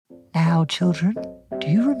Now, children, do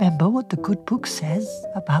you remember what the good book says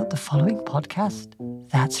about the following podcast?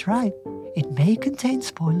 That's right, it may contain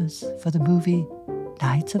spoilers for the movie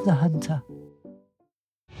Night of the Hunter.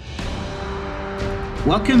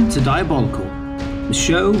 Welcome to Diabolical, the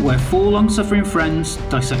show where four long-suffering friends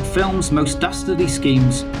dissect film's most dastardly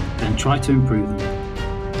schemes, then try to improve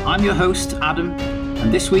them. I'm your host, Adam,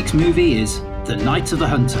 and this week's movie is The Night of the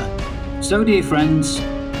Hunter. So, dear friends,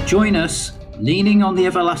 join us, leaning on the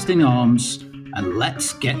everlasting arms, and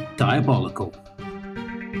let's get diabolical.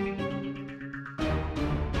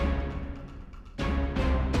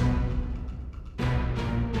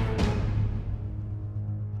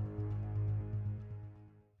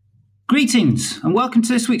 Greetings and welcome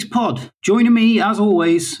to this week's pod. Joining me, as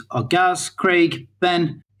always, are Gaz, Craig,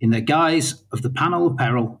 Ben, in their guise of the Panel of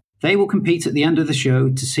Peril. They will compete at the end of the show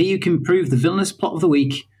to see who can improve the villainous plot of the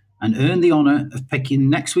week and earn the honour of picking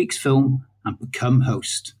next week's film and become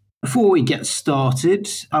host. Before we get started,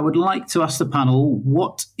 I would like to ask the panel,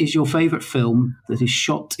 what is your favourite film that is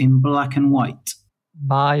shot in black and white?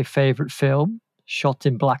 My favourite film, shot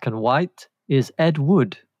in black and white, is Ed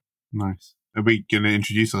Wood. Nice. Are we going to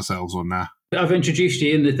introduce ourselves or nah? I've introduced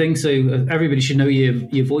you in the thing, so everybody should know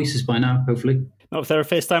your voices by now, hopefully. Not if they're a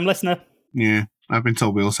first-time listener. Yeah, I've been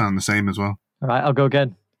told we all sound the same as well. All right, I'll go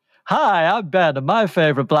again. Hi, I'm Ben, and my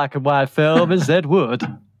favourite black and white film is Ed Wood.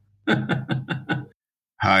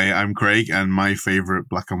 Hi, I'm Craig, and my favourite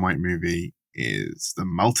black and white movie is The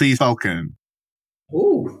Maltese Falcon.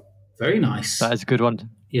 Oh, very nice. That is a good one.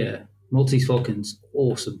 Yeah, Maltese Falcon's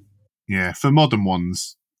awesome. Yeah, for modern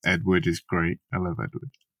ones, Ed Wood is great. I love Ed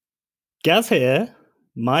Wood. Gaz here.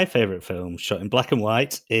 My favourite film shot in black and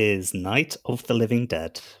white is Night of the Living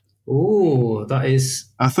Dead. Oh, that is...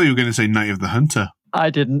 I thought you were going to say Night of the Hunter.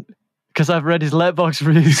 I didn't, because I've read his Letterboxd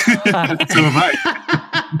reviews. So have I.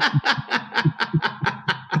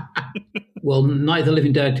 Well, Night of the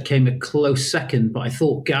Living Dead came a close second, but I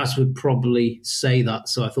thought Gaz would probably say that,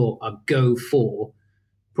 so I thought I'd go for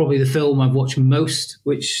probably the film I've watched most,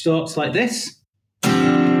 which starts like this.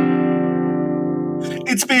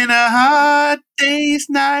 It's been a hard day's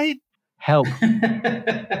night. Help.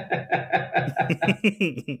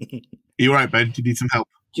 You're right, Ben. Do you need some help?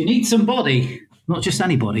 Do you need somebody? Not just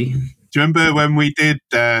anybody. Do you remember when we did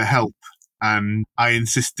Help and I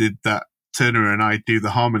insisted that Turner and I do the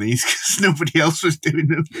harmonies because nobody else was doing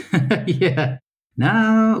them? Yeah.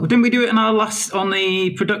 No, didn't we do it on the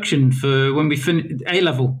production for when we finished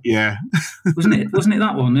A-level? Yeah. Wasn't it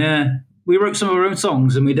that one? Yeah. We wrote some of our own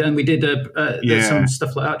songs and we did some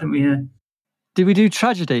stuff like that, didn't we? Yeah. Did we do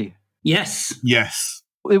Tragedy? Yes. Yes.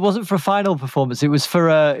 It wasn't for a final performance. It was for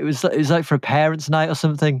it was like for a parents' night or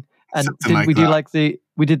something. And something we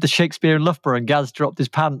did the Shakespeare in Loughborough, and Gaz dropped his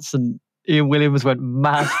pants and Ian Williams went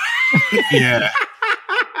mad. Yeah.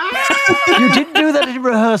 You didn't do that in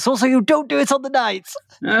rehearsal, so you don't do it on the night.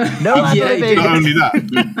 No, not only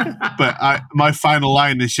that, but my final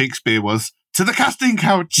line in Shakespeare was, "To the casting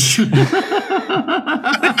couch."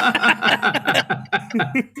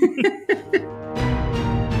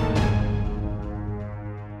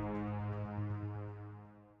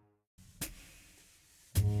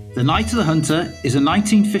 The Night of the Hunter is a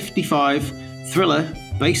 1955 thriller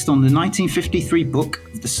based on the 1953 book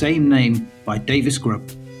of the same name by Davis Grubb.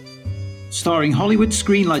 Starring Hollywood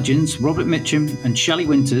screen legends Robert Mitchum and Shelley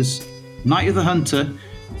Winters, Night of the Hunter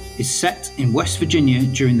is set in West Virginia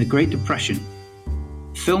during the Great Depression.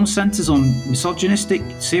 The film centers on misogynistic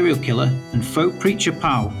serial killer and faux preacher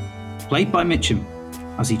Powell, played by Mitchum,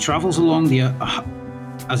 as he travels along the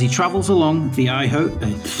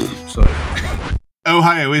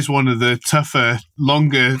Ohio is one of the tougher,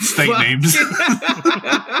 longer state names.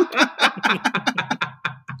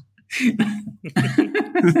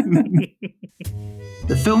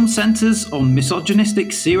 The film centers on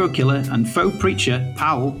misogynistic serial killer and faux preacher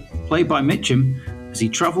Powell, played by Mitchum, as he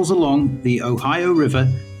travels along the Ohio River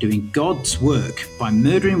doing God's work by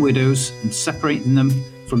murdering widows and separating them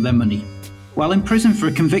from their money. While in prison for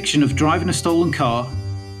a conviction of driving a stolen car,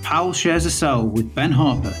 Powell shares a cell with Ben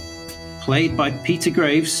Harper, played by Peter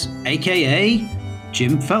Graves, a.k.a.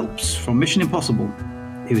 Jim Phelps from Mission Impossible,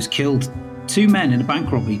 who has killed two men in a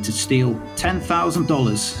bank robbery to steal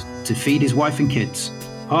 $10,000 to feed his wife and kids.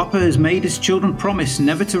 Harper has made his children promise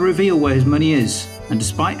never to reveal where his money is, and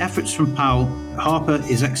despite efforts from Powell, Harper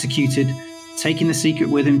is executed, taking the secret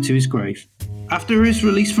with him to his grave. After his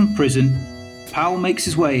release from prison, Powell makes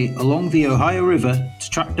his way along the Ohio River to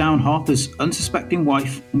track down Harper's unsuspecting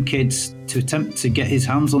wife and kids to attempt to get his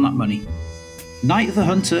hands on that money. Night of the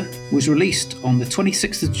Hunter was released on the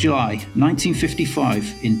 26th of July,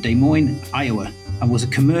 1955 in Des Moines, Iowa. and was a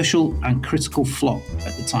commercial and critical flop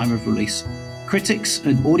at the time of release. Critics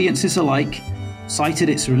and audiences alike cited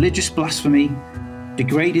its religious blasphemy,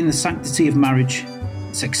 degrading the sanctity of marriage,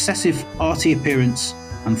 its excessive arty appearance,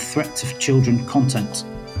 and threat to children content.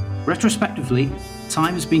 Retrospectively,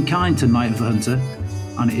 Time has been kind to Night of the Hunter,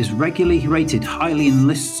 and it is regularly rated highly in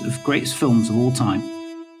lists of greatest films of all time.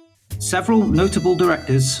 Several notable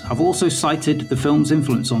directors have also cited the film's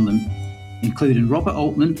influence on them, including Robert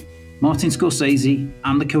Altman, Martin Scorsese,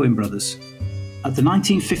 and the Coen brothers. At the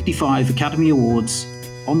 1955 Academy Awards,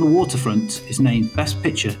 On the Waterfront is named Best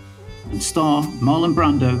Picture, and star Marlon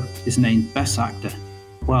Brando is named Best Actor,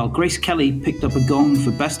 while Grace Kelly picked up a gong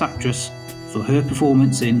for Best Actress for her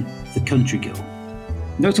performance in The Country Girl.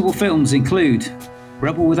 Notable films include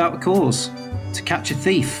Rebel Without a Cause, To Catch a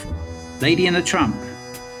Thief, Lady and the Tramp,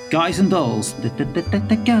 Guys and Dolls,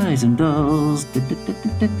 Guys and Dolls.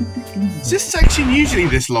 Is this section usually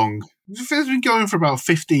this long? It's been going for about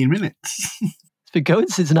 15 minutes. It's been going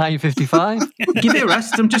since 1955. Give it a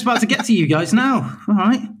rest, I'm just about to get to you guys now. All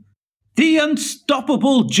right. The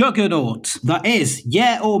unstoppable juggernaut that is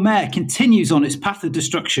Yeah or Meh continues on its path of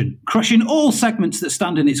destruction, crushing all segments that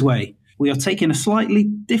stand in its way. We are taking a slightly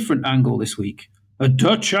different angle this week. A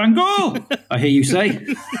Dutch angle, I hear you say.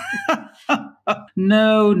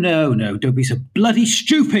 No, don't be so bloody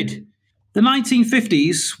stupid. The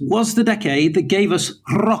 1950s was the decade that gave us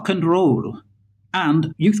rock and roll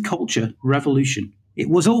and youth culture revolution. It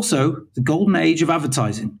was also the golden age of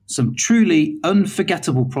advertising. Some truly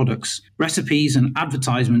unforgettable products, recipes, and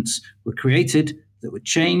advertisements were created that would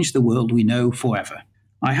change the world we know forever.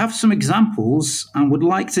 I have some examples and would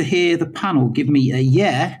like to hear the panel give me a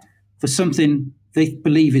yeah for something they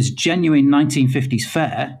believe is genuine 1950s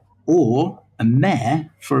fare, or a meh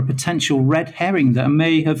for a potential red herring that I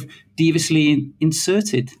may have deviously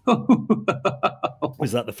inserted.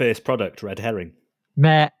 Was that the first product, red herring?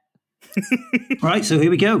 Meh. Right, so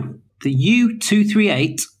here we go. The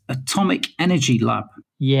U-238 Atomic Energy Lab.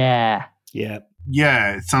 Yeah. Yeah.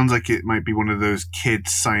 Yeah, it sounds like it might be one of those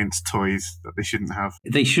kids' science toys that they shouldn't have.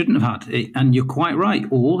 They shouldn't have had it, and you're quite right,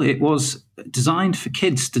 all. It was designed for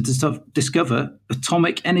kids to discover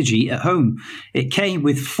atomic energy at home. It came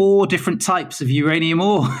with 4 different types of uranium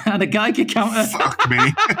ore and a Geiger counter. Fuck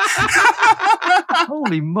me.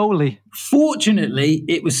 Holy moly. Fortunately,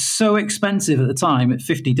 it was so expensive at the time at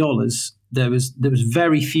 $50. There was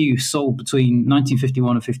very few sold between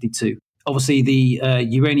 1951 and 52. Obviously, the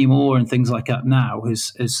uranium ore and things like that now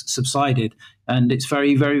has subsided, and it's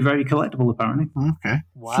very, very, very collectible, apparently. Okay.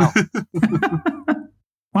 Wow.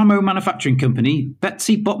 Whammo Manufacturing Company,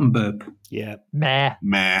 Betsy Bottenburp. Yeah. Meh.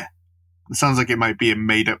 Meh. It sounds like it might be a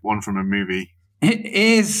made-up one from a movie. It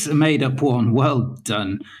is a made-up one. Well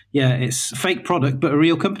done. Yeah, it's a fake product, but a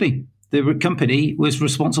real company. The company was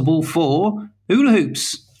responsible for hula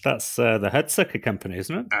hoops. That's the Hudsucker Company,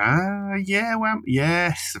 isn't it? Yeah, well,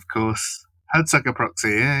 yes, of course. Hudsucker Proxy,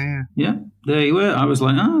 yeah. Yeah, there you were. I was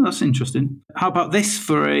like, oh, that's interesting. How about this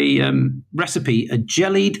for a recipe? A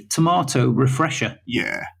jellied tomato refresher.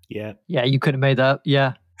 Yeah. Yeah. Yeah, you could have made that.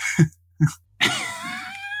 Yeah.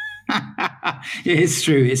 It is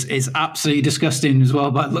true. It's absolutely disgusting as well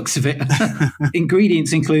by the looks of it.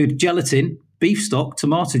 Ingredients include gelatin, beef stock,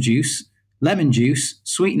 tomato juice, lemon juice,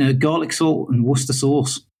 sweetener, garlic salt, and Worcester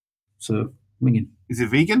sauce. So, winging. Is it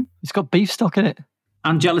vegan? It's got beef stock in it.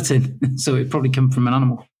 And gelatin. So it probably come from an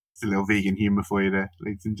animal. It's a little vegan humour for you there,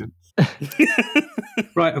 ladies and gents.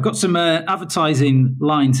 Right, I've got some advertising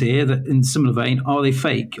lines here that, in a similar vein, are they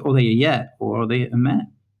fake? Are they a yeah? Or are they a meh?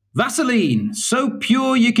 Vaseline, so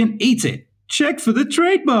pure you can eat it. Check for the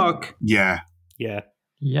trademark. Yeah. Yeah.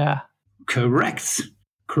 Yeah. Correct.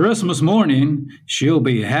 Christmas morning, she'll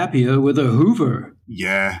be happier with a Hoover.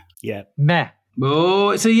 Yeah. Yeah. Meh.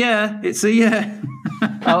 Oh, it's a yeah. It's a yeah.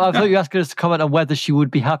 I thought you were asking us to comment on whether she would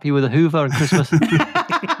be happy with a Hoover on Christmas.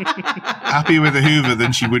 Happy with a Hoover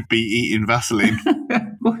than she would be eating Vaseline.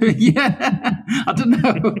 Yeah. I don't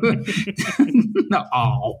know. No.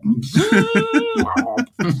 Oh.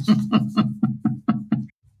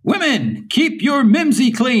 Women, keep your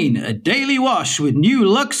mimsy clean. A daily wash with new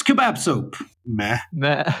Lux Kebab soap. Meh.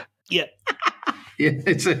 Meh. Yeah. Yeah,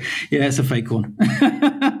 it's a fake one.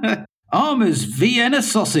 Armour's Vienna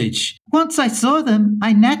sausage. Once I saw them,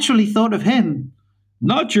 I naturally thought of him.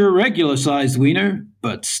 Not your regular-sized wiener,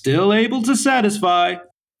 but still able to satisfy.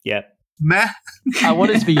 Yeah. Meh. I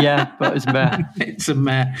wanted it to be yeah, but it's meh. It's a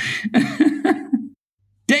meh.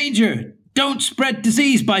 Danger! Don't spread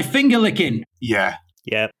disease by finger licking. Yeah.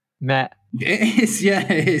 Yeah. Meh. It is, yeah,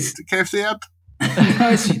 it is. The KFC ad?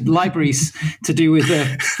 It's libraries to do with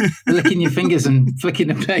licking your fingers and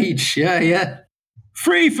flicking a page. Yeah, yeah.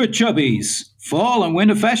 Free for chubbies. fall and win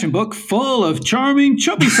a fashion book full of charming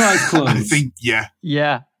chubby-sized clothes. I think, yeah.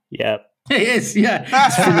 Yeah. Yeah. It is, yeah.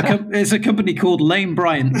 It's from it's a company called Lane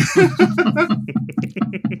Bryant.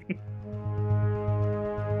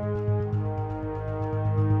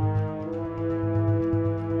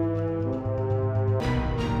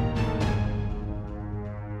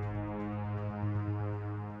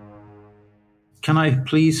 Can I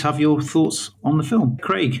please have your thoughts on the film?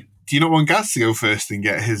 Craig? Do you not want Gaz to go first and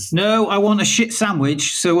get his... No, I want a shit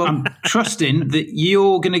sandwich, so I'm trusting that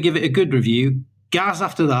you're going to give it a good review. Gaz,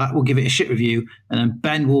 after that, will give it a shit review, and then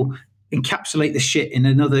Ben will encapsulate the shit in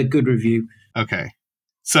another good review. Okay.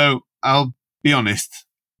 So, I'll be honest,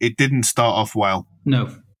 it didn't start off well.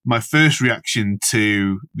 No. My first reaction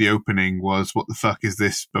to the opening was, what the fuck is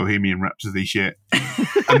this Bohemian Rhapsody shit?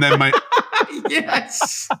 And then my...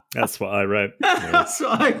 Yes! That's what I wrote. That's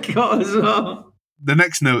what I got as well. The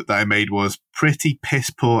next note that I made was pretty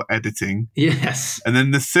piss poor editing. Yes. And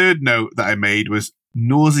then the third note that I made was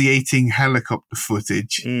nauseating helicopter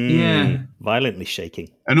footage. Yeah. Violently shaking.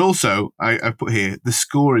 And also, I put here, the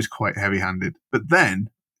score is quite heavy-handed. But then,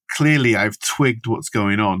 clearly I've twigged what's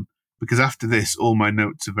going on, because after this, all my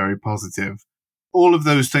notes are very positive. All of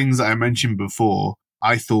those things that I mentioned before,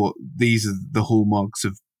 I thought these are the hallmarks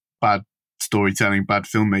of bad storytelling, bad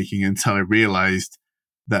filmmaking, until I realized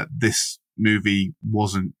that this movie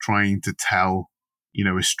wasn't trying to tell,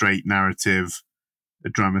 a straight narrative, a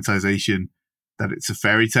dramatization, that it's a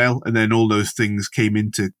fairy tale. And then all those things came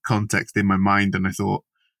into context in my mind, and I thought,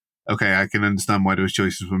 okay, I can understand why those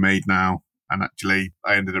choices were made now. And actually,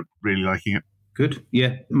 I ended up really liking it. Good.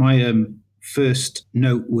 Yeah. My first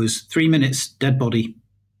note was 3 minutes, dead body.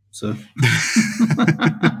 So.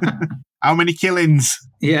 How many killings?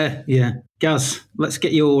 Yeah. Gaz, let's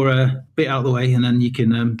get your bit out of the way, and then you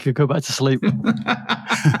can... Could go back to sleep.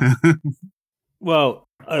 Well,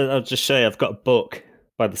 I'll just show you, I've got a book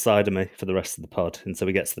by the side of me for the rest of the pod until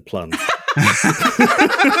we get to the plans.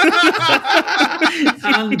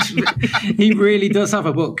 And he really does have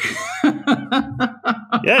a book.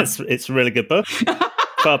 Yeah, it's a really good book.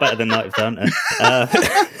 Far better than Night of the Hunter.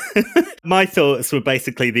 My thoughts were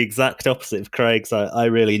basically the exact opposite of Craig's. I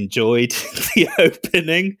really enjoyed the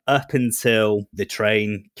opening up until the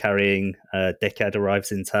train carrying Dickhead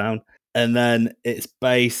arrives in town. And then it's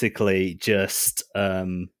basically just,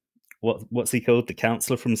 what's he called? The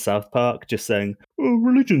counsellor from South Park, just saying, oh,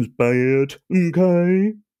 religion's bad.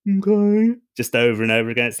 Okay. Just over and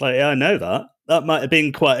over again. It's like, yeah, I know that. That might have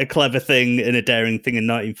been quite a clever thing and a daring thing in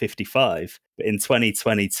 1955. But in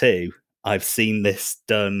 2022, I've seen this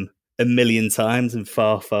done a million times and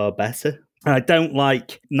far, far better. And I don't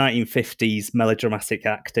like 1950s melodramatic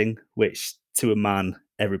acting, which to a man,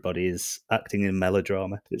 everybody is acting in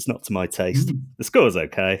melodrama. It's not to my taste. The score's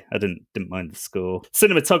okay. I didn't mind the score.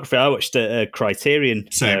 Cinematography, I watched a Criterion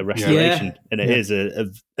restoration, and it is a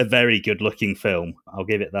very good looking film. I'll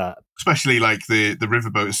give it that. Especially like the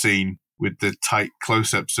riverboat scene with the tight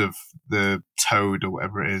close-ups of the toad or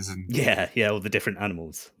whatever it is. And yeah, all the different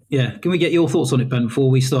animals. Yeah. Can we get your thoughts on it, Ben,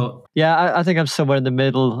 before we start? Yeah, I think I'm somewhere in the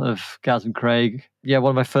middle of Gaz and Craig. Yeah,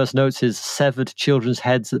 one of my first notes is severed children's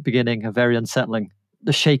heads at the beginning are very unsettling.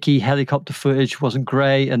 The shaky helicopter footage wasn't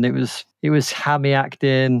great, and it was hammy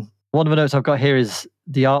acting. One of the notes I've got here is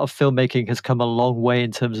the art of filmmaking has come a long way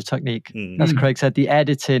in terms of technique. As Craig said, the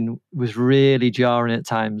editing was really jarring at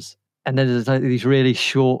times. And then there's like these really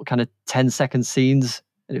short kind of 10-second scenes,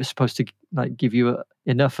 and it was supposed to like give you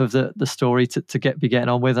enough of the story to be getting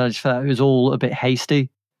on with. And I just felt it was all a bit hasty.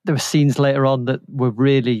 There were scenes later on that were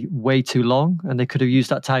really way too long, and they could have used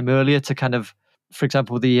that time earlier to kind of, for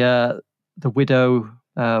example, the widow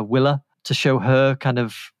Willa, to show her kind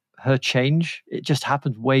of her change. It just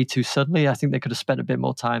happened way too suddenly. I think they could have spent a bit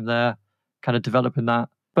more time there kind of developing that.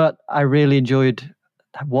 But I really enjoyed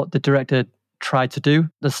what the director tried to do.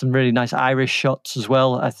 There's some really nice Irish shots as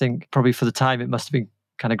well. I think probably for the time it must have been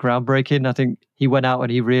kind of groundbreaking. I think he went out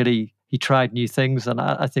and he tried new things, and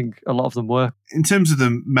I think a lot of them work. In terms of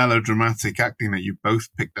the melodramatic acting that you both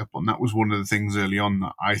picked up on, that was one of the things early on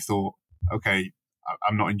that I thought, okay,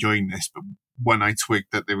 I'm not enjoying this, but when I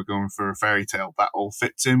twigged that they were going for a fairy tale, that all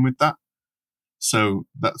fits in with that. So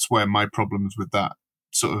that's where my problems with that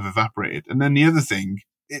sort of evaporated. And then the other thing,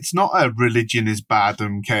 it's not a religion is bad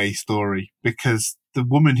and okay story, because the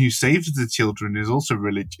woman who saves the children is also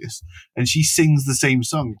religious, and she sings the same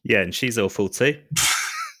song. Yeah, and she's awful too.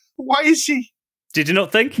 Why is she? Did you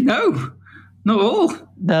not think? No, not at all.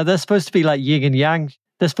 No, they're supposed to be like yin and yang.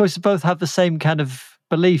 They're supposed to both have the same kind of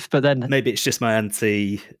belief, but then maybe it's just my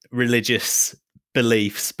anti-religious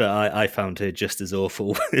beliefs, but I found her just as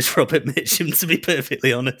awful as Robert Mitchum, to be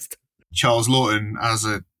perfectly honest. Charles Lawton as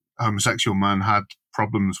a homosexual man had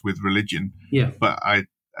problems with religion. Yeah. But I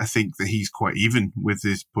think that he's quite even with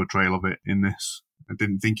his portrayal of it in this. I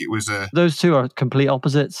didn't think it was a... Those two are complete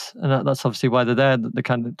opposites, and that's obviously why they're there. They're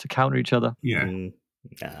kind of to counter each other. Yeah.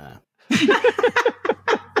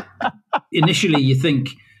 Initially, you think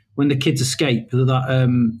when the kids escape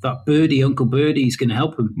that Birdie, Uncle Birdie, is going to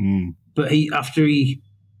help him. But after he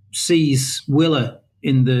sees Willa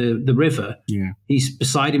in the river, he's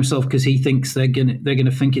beside himself because he thinks they're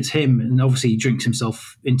gonna think it's him, and obviously he drinks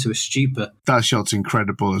himself into a stupor. That shot's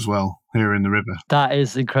incredible as well, here in the river. That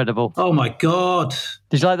is incredible. Oh my God.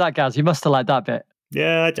 Did you like that, Gaz? You must have liked that bit.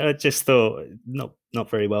 Yeah, I just thought not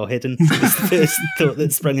very well hidden. Was the first thought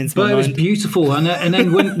that sprung into my mind. But it was beautiful, and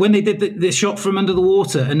then when they did the shot from under the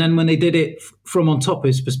water, and then when they did it from on top of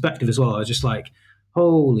his perspective as well, I was just like,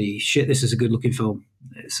 holy shit, this is a good looking film.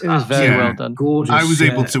 It was very well done. Gorgeous. I was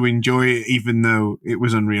able to enjoy it even though it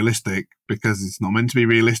was unrealistic, because it's not meant to be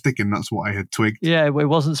realistic, and that's what I had twigged. Yeah, it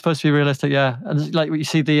wasn't supposed to be realistic, yeah. And like you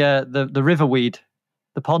see the river weed,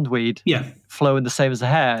 the pond weed, flowing the same as the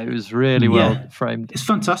hair. It was really well framed. It's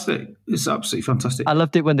fantastic. It's absolutely fantastic. I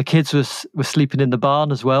loved it when the kids were sleeping in the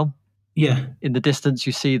barn as well. Yeah. In the distance,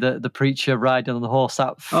 you see the preacher riding on the horse.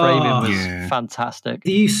 That framing was fantastic.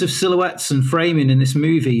 The use of silhouettes and framing in this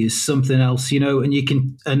movie is something else,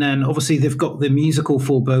 and then obviously they've got the musical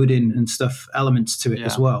foreboding and stuff elements to it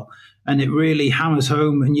as well. And it really hammers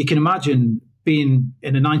home. And you can imagine being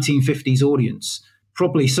in a 1950s audience,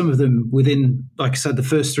 probably some of them within, like I said, the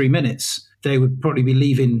first 3 minutes, they would probably be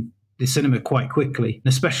leaving the cinema quite quickly,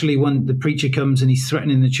 and especially when the preacher comes and he's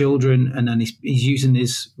threatening the children, and then he's using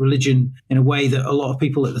his religion in a way that a lot of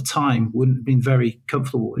people at the time wouldn't have been very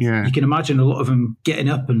comfortable with. You can imagine a lot of them getting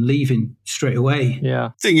up and leaving straight away.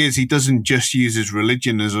 Thing is, he doesn't just use his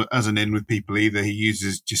religion as an in with people either. He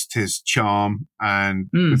uses just his charm, and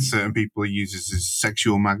with certain people he uses his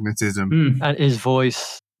sexual magnetism and his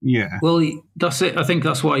voice. Yeah. Well, that's it. I think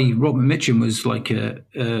that's why Robert Mitchum was like an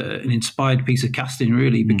inspired piece of casting,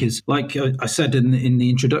 really, because like I said in the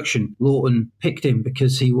introduction, Lawton picked him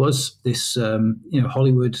because he was this,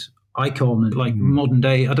 Hollywood icon, like modern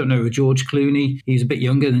day. I don't know, George Clooney. He was a bit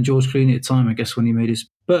younger than George Clooney at the time, I guess, when he made his.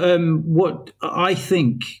 But what I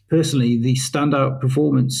think personally, the standout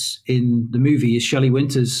performance in the movie is Shelley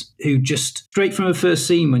Winters, who just straight from her first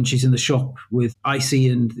scene when she's in the shop with Icy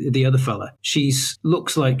and the other fella,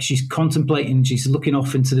 looks like she's contemplating, she's looking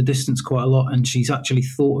off into the distance quite a lot, and she's actually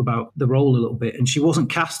thought about the role a little bit. And she wasn't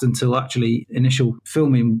cast until actually initial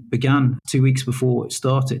filming began 2 weeks before it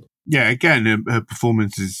started. Yeah, again, her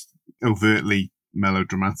performance is overtly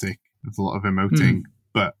melodramatic. There's a lot of emoting,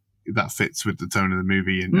 but that fits with the tone of the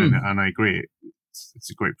movie, and I agree. It's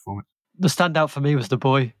a great performance. The standout for me was the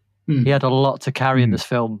boy. He had a lot to carry in this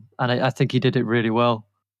film, and I think he did it really well.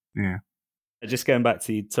 Yeah. Just going back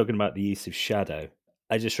to you talking about the use of shadow,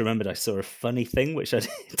 I just remembered I saw a funny thing which I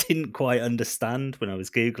didn't quite understand when I was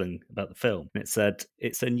Googling about the film. And it said,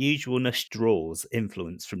 its unusualness draws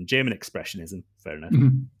influence from German Expressionism, fair enough,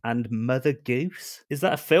 and Mother Goose. Is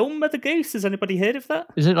that a film, Mother Goose? Has anybody heard of that?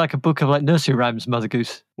 Is it like a book of like nursery rhymes, Mother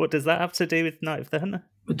Goose? What does that have to do with Night of the Hunter?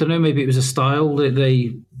 I don't know, maybe it was a style that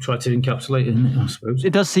they tried to encapsulate in it, I suppose.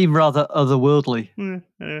 It does seem rather otherworldly.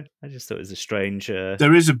 I just thought it was a strange...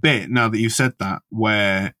 There is a bit, now that you've said that,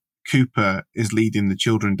 where Cooper is leading the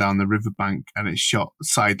children down the riverbank and it's shot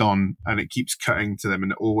side on and it keeps cutting to them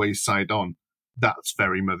and always side on. That's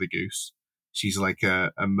very Mother Goose. She's like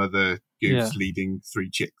a Mother Goose leading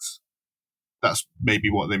 3 chicks. That's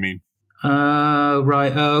maybe what they mean.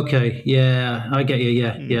 Right. Okay. Yeah, I get you.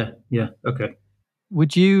 Yeah. Okay.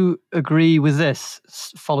 Would you agree with this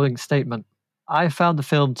following statement? I found the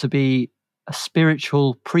film to be a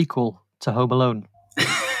spiritual prequel to Home Alone.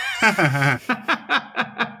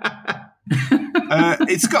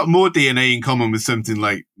 It's got more DNA in common with something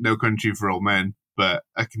like No Country for Old Men, but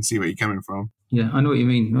I can see where you're coming from. Yeah, I know what you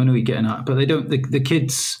mean. I know what you're getting at. But they don't. The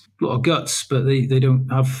kids a lot of guts, but they don't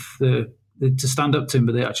have the to stand up to him.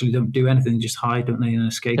 But they actually don't do anything. They just hide, don't they, and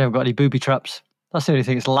escape. They haven't got any booby traps. That's the only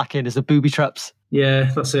thing that's lacking is the booby traps.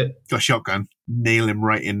 Yeah, that's it. Got a shotgun. Nail him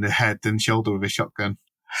right in the head and shoulder with a shotgun.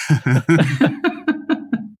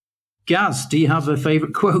 Gaz, do you have a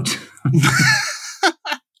favourite quote?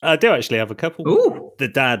 I do actually have a couple. Ooh. The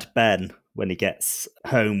dad, Ben, when he gets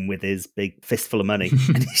home with his big fistful of money,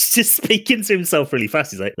 and he's just speaking to himself really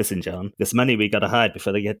fast. He's like, listen, John, this money we got to hide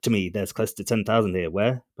before they get to me. There's close to 10,000 here.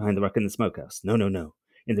 Where? Behind the rock in the smokehouse. No.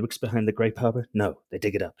 In the wicks behind the Grape Harbor? No, they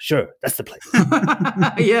dig it up. Sure, that's the place.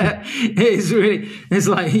 Yeah, it's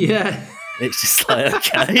like, yeah. It's just like,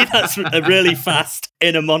 okay, that's a really fast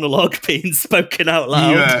inner monologue being spoken out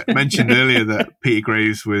loud. You mentioned earlier that Peter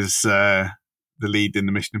Graves was the the lead in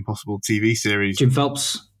the Mission Impossible TV series. Jim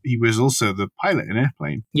Phelps. He was also the pilot in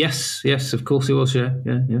Airplane. Yes, of course he was, yeah.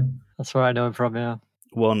 That's where I know him from, yeah.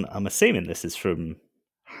 One, I'm assuming this is from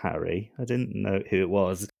Harry. I didn't know who it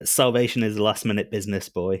was. Salvation is a last-minute business,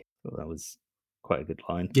 boy. Well, that was quite a good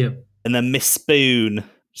line. Yeah. And then Miss Spoon,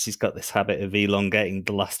 she's got this habit of elongating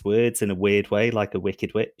the last words in a weird way, like a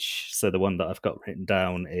Wicked Witch. So the one that I've got written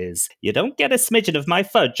down is, "You don't get a smidgen of my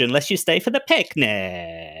fudge unless you stay for the picnic."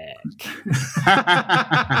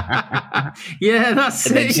 Yeah, that's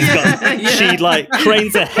And then it. she's got, Yeah. she like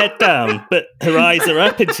cranes her head down, but her eyes are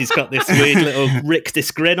up, and she's got this weird little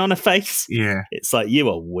rictus grin on her face. Yeah. It's like, you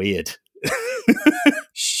are weird.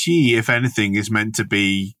 She, if anything, is meant to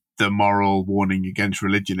be the moral warning against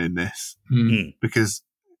religion in this. Because,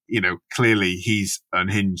 clearly he's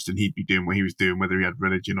unhinged and he'd be doing what he was doing whether he had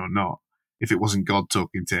religion or not. If it wasn't God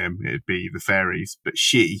talking to him, it'd be the fairies. But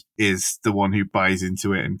she is the one who buys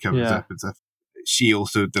into it and covers up and stuff. She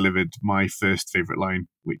also delivered my first favourite line,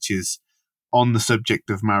 which is on the subject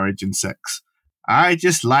of marriage and sex. "I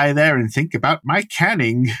just lie there and think about my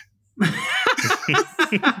canning."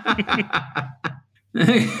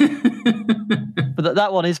 But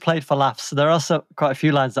that one is played for laughs. There are quite a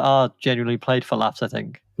few lines that are genuinely played for laughs, I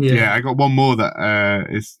think. Yeah, I got one more that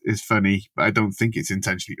is funny, but I don't think it's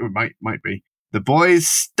intentionally. Or it might be. "The boy's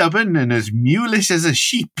stubborn and as mulish as a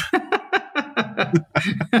sheep."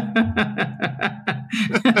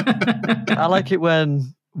 I like it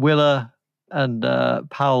when Willa and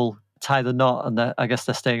Powell tie the knot, and I guess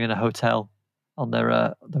they're staying in a hotel on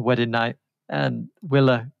their wedding night. And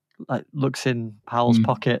Willa looks in Powell's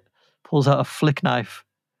pocket, pulls out a flick knife.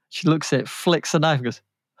 She looks at it, flicks the knife, and goes,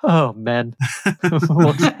 "Oh, men." Puts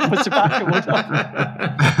it back and walks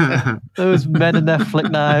off. Those men and their flick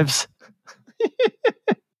knives.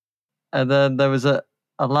 And then there was a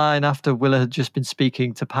line after Willa had just been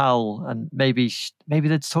speaking to Powell, and maybe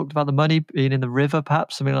they'd talked about the money being in the river,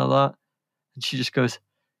 perhaps, something like that. And she just goes,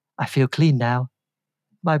 "I feel clean now.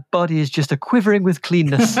 My body is just a quivering with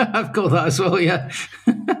cleanness." I've got that as well, yeah.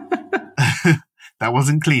 That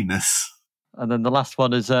wasn't cleanness. And then the last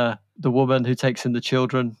one is the woman who takes in the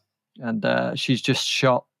children, and she's just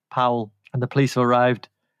shot Powell, and the police have arrived.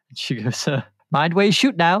 And she goes, "Mind where you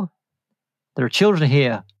shoot now. There are children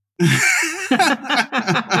here."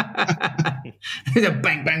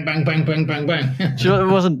 Bang, bang, bang, bang, bang, bang, bang.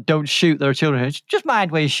 It wasn't "don't shoot, there are children here." It's just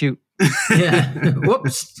mind where you shoot. Yeah.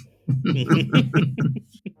 Whoops.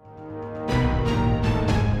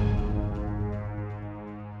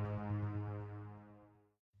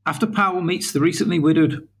 After Powell meets the recently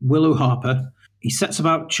widowed Willow Harper, he sets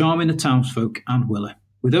about charming the townsfolk and Willa.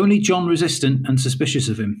 With only John resistant and suspicious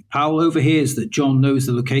of him, Powell overhears that John knows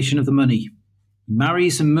the location of the money. He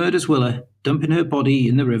marries and murders Willa, dumping her body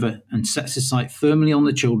in the river, and sets his sight firmly on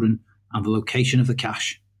the children and the location of the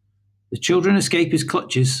cash. The children escape his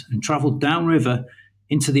clutches and travel downriver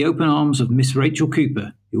into the open arms of Miss Rachel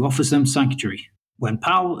Cooper, who offers them sanctuary. When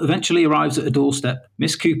Powell eventually arrives at her doorstep,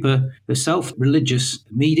 Miss Cooper, herself religious,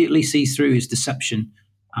 immediately sees through his deception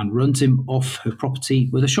and runs him off her property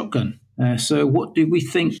with a shotgun. So what do we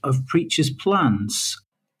think of Preacher's plans?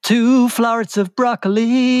 2 florets of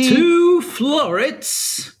broccoli. 2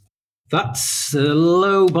 florets? That's a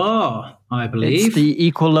low bar, I believe. It's the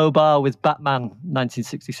equal low bar with Batman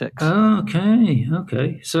 1966.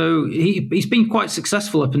 Okay. So he's been quite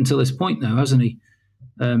successful up until this point now, hasn't he?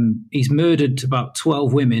 He's murdered about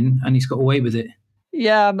 12 women and he's got away with it.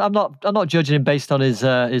 Yeah, I'm not judging him based on his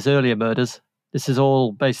earlier murders. This is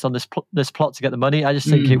all based on this plot to get the money. I just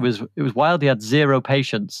think it was wild. He had 0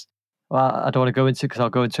 patience. Well, I don't want to go into it because I'll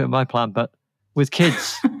go into it in my plan. But with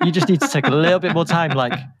kids, you just need to take a little bit more time,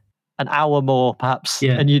 like an hour more, perhaps,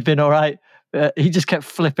 and you'd been all right. He just kept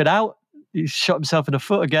flipping out. He shot himself in the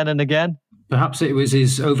foot again and again. Perhaps it was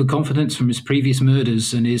his overconfidence from his previous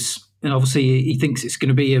murders and obviously he thinks it's going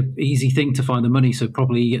to be an easy thing to find the money, so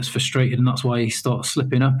probably he gets frustrated and that's why he starts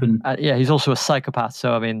slipping up. And yeah, he's also a psychopath,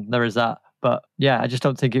 so I mean, there is that. But yeah, I just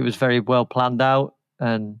don't think it was very well planned out.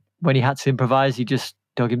 And when he had to improvise, he just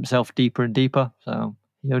dug himself deeper and deeper. So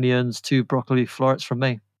he only earns 2 broccoli florets from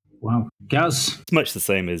me. Wow. Gaz? It's much the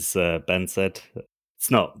same as Ben said. It's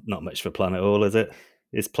not much of a plan at all, is it?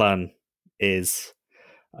 His plan is,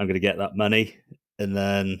 I'm going to get that money, and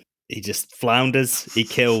then he just flounders. He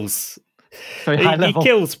kills. He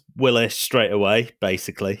kills Willis straight away,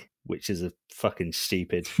 basically, which is a fucking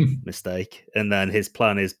stupid mistake. And then his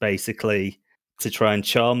plan is basically to try and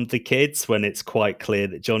charm the kids when it's quite clear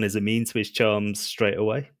that John is immune to his charms straight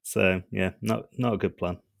away. So yeah, not a good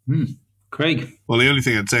plan. Craig? Well, the only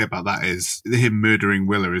thing I'd say about that is him murdering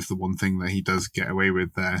Willa is the one thing that he does get away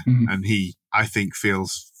with there. And he, I think,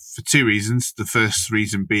 feels for two reasons. The first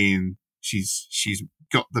reason being she's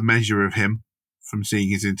got the measure of him from seeing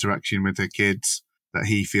his interaction with her kids, that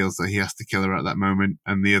he feels that he has to kill her at that moment.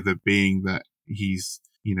 And the other being that he's,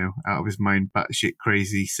 out of his mind, batshit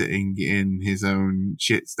crazy, sitting in his own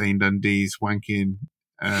shit-stained undies, wanking,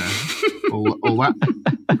 all that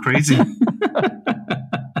crazy.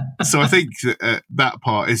 So I think that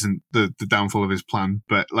part isn't the downfall of his plan,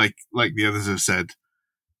 but like the others have said,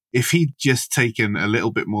 if he'd just taken a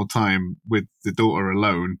little bit more time with the daughter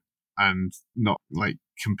alone and not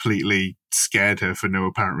completely scared her for no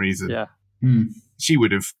apparent reason, she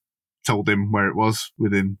would have told him where it was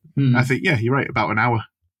within, I think, you're right, about an hour.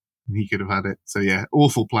 And he could have had it. So yeah,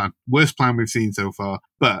 awful plan. Worst plan we've seen so far.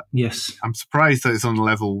 But yes, I'm surprised that it's on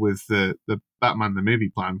level with the Batman the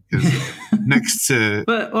movie plan, because next to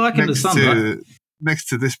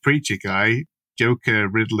this preacher guy, Joker,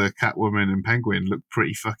 Riddler, Catwoman, and Penguin look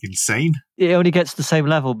pretty fucking sane. It only gets to the same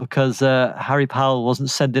level because Harry Powell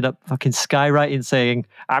wasn't sending up fucking skywriting saying,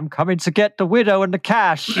 "I'm coming to get the widow and the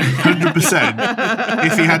cash." 100%.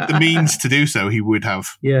 If he had the means to do so, he would have.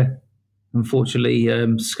 Yeah. Unfortunately,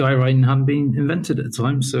 skywriting hadn't been invented at the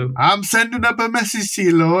time, so... I'm sending up a message to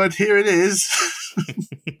you, Lord. Here it is.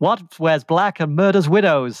 What wears black and murders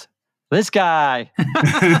widows? This guy.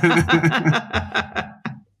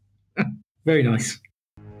 Very nice.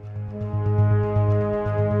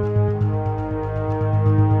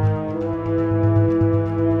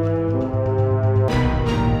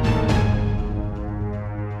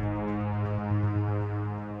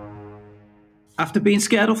 After being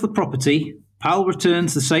scared off the property, Powell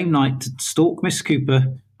returns the same night to stalk Miss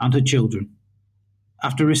Cooper and her children.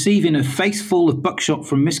 After receiving a face full of buckshot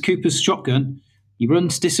from Miss Cooper's shotgun, he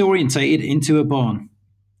runs disorientated into a barn.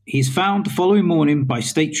 He is found the following morning by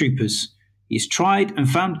state troopers. He is tried and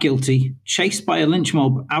found guilty, chased by a lynch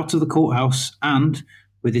mob out of the courthouse, and,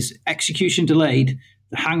 with his execution delayed,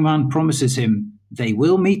 the hangman promises him they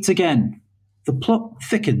will meet again. The plot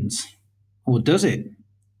thickens. Or does it?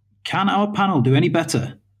 Can our panel do any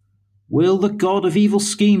better? Will the god of evil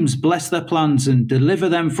schemes bless their plans and deliver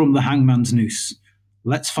them from the hangman's noose?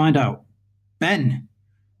 Let's find out. Ben,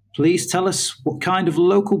 please tell us what kind of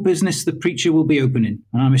local business the preacher will be opening.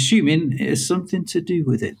 And I'm assuming it has something to do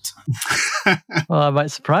with it. Well, I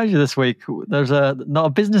might surprise you this week. There's not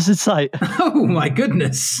a business in sight. Oh my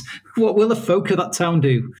goodness. What will the folk of that town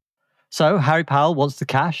do? So Harry Powell wants the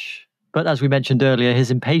cash, but as we mentioned earlier,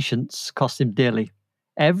 his impatience cost him dearly.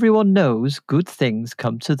 Everyone knows good things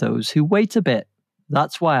come to those who wait a bit.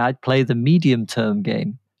 That's why I'd play the medium-term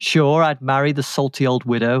game. Sure, I'd marry the salty old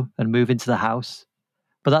widow and move into the house,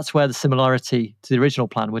 but that's where the similarity to the original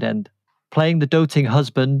plan would end. Playing the doting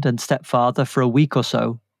husband and stepfather for a week or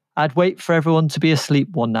so, I'd wait for everyone to be asleep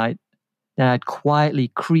one night, then I'd quietly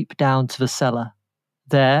creep down to the cellar.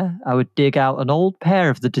 There, I would dig out an old pair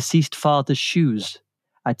of the deceased father's shoes.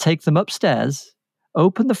 I'd take them upstairs,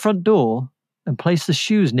 open the front door, and place the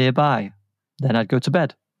shoes nearby. Then I'd go to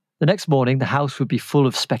bed. The next morning, the house would be full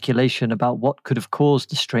of speculation about what could have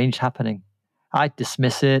caused the strange happening. I'd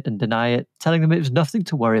dismiss it and deny it, telling them it was nothing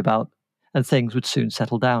to worry about, and things would soon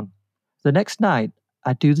settle down. The next night,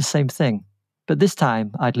 I'd do the same thing, but this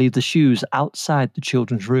time I'd leave the shoes outside the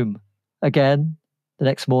children's room. Again, the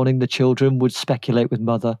next morning the children would speculate with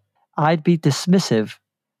Mother. I'd be dismissive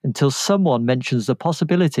until someone mentions the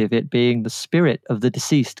possibility of it being the spirit of the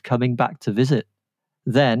deceased coming back to visit.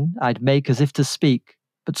 Then I'd make as if to speak,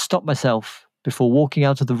 but stop myself before walking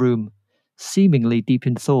out of the room, seemingly deep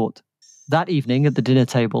in thought. That evening at the dinner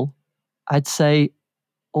table, I'd say,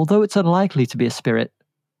 although it's unlikely to be a spirit,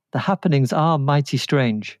 the happenings are mighty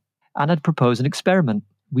strange, and I'd propose an experiment.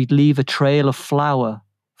 We'd leave a trail of flour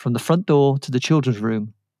from the front door to the children's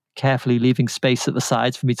room, carefully leaving space at the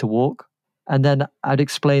sides for me to walk. And then I'd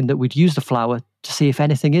explain that we'd use the flour to see if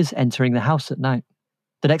anything is entering the house at night.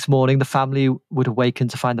 The next morning, the family would awaken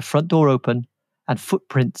to find the front door open and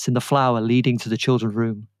footprints in the flour leading to the children's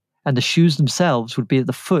room. And the shoes themselves would be at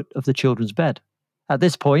the foot of the children's bed. At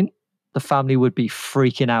this point, the family would be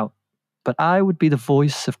freaking out. But I would be the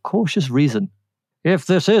voice of cautious reason. If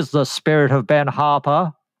this is the spirit of Ben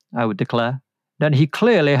Harper, I would declare, then he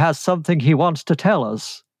clearly has something he wants to tell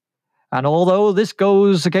us. And although this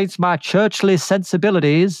goes against my churchly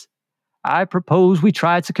sensibilities, I propose we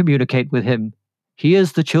try to communicate with him. He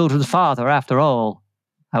is the children's father, after all.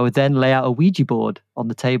 I would then lay out a Ouija board on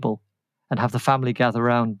the table and have the family gather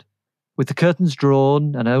round. With the curtains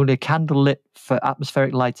drawn and only a candle lit for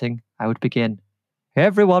atmospheric lighting, I would begin.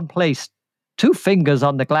 Everyone place 2 fingers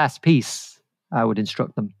on the glass piece, I would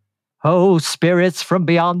instruct them. O spirits from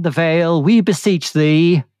beyond the veil, we beseech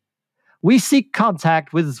thee. We seek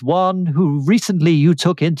contact with one who recently you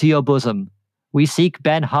took into your bosom. We seek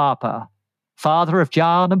Ben Harper, father of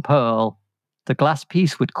John and Pearl. The glass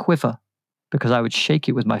piece would quiver, because I would shake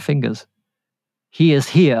it with my fingers. He is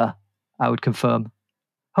here, I would confirm.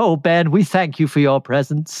 Oh, Ben, we thank you for your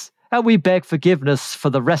presence, and we beg forgiveness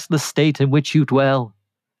for the restless state in which you dwell.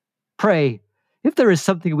 Pray, if there is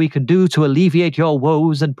something we can do to alleviate your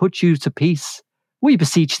woes and put you to peace, we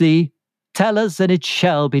beseech thee, tell us, and it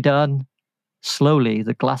shall be done. Slowly,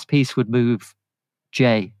 the glass piece would move.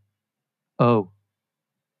 J, O,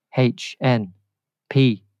 H, N,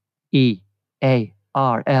 P, E, A,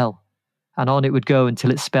 R, L. And on it would go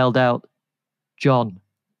until it spelled out, John,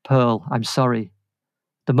 Pearl, I'm sorry.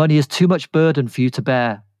 The money is too much burden for you to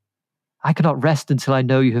bear. I cannot rest until I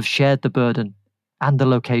know you have shared the burden and the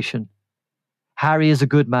location. Harry is a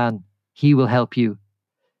good man. He will help you.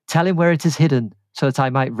 Tell him where it is hidden so that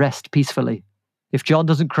I might rest peacefully. If John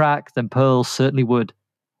doesn't crack, then Pearl certainly would.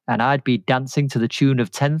 And I'd be dancing to the tune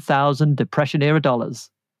of 10,000 Depression-era dollars,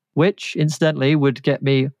 which, incidentally, would get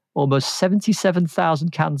me almost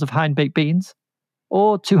 77,000 cans of Hein-baked beans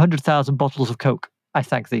or 200,000 bottles of Coke. I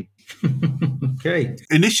thank thee. Okay.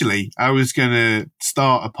 Initially, I was going to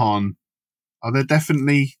start upon, are there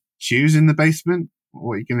definitely shoes in the basement?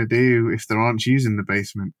 What are you going to do if there aren't shoes in the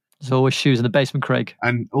basement? There's always shoes in the basement, Craig.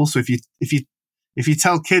 And also, if you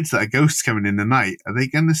tell kids that a ghost's coming in the night, are they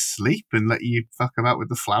going to sleep and let you fuck about with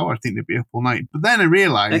the flower? I think they'd be up all night. But then I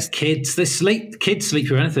realised... Kids sleep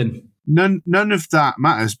through anything. None of that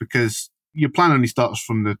matters because your plan only starts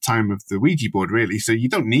from the time of the Ouija board, really. So you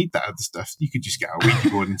don't need that other stuff. You could just get a Ouija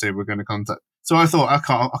board and say, we're going to contact... So I thought, I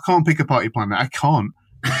can't pick a party planner. I can't.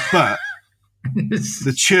 But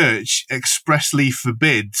the church expressly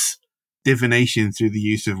forbids divination through the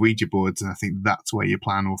use of Ouija boards. And I think that's where your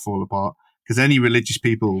plan will fall apart. Because any religious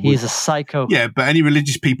people... He's a psycho. Yeah, but any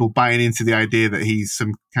religious people buying into the idea that he's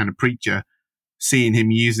some kind of preacher, seeing him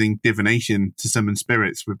using divination to summon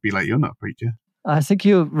spirits would be like, you're not a preacher. I think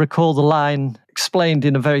you recall the line explained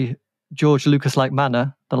in a very George Lucas-like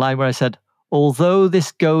manner, the line where I said, although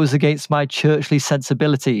this goes against my churchly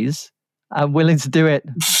sensibilities, I'm willing to do it.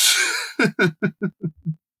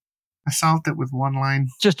 I solved it with one line.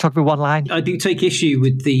 Just took me one line. I do take issue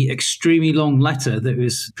with the extremely long letter that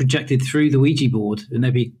was projected through the Ouija board, and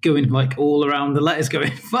they'd be going like all around the letters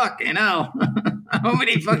going, fucking hell, how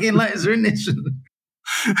many fucking letters are in this?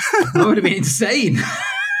 That would have been insane.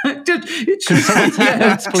 Can someone take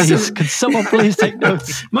notes, please? Can someone please take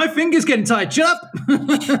notes? My finger's getting tired. Shut up.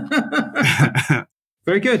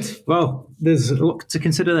 Very good. Well, there's a lot to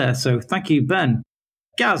consider there. So thank you, Ben.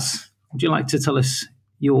 Gaz, would you like to tell us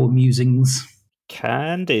your musings?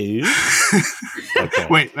 Can do. Okay.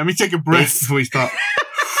 Wait, let me take a breath before we start.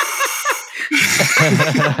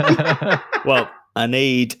 Well, I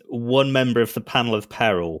need one member of the panel of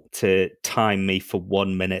peril to time me for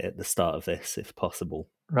 1 minute at the start of this, if possible.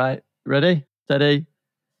 Right. Ready? Steady.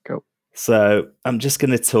 Go. So I'm just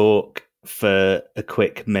going to talk for a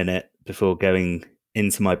quick minute before going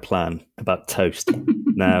into my plan about toast.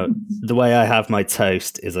 Now, the way I have my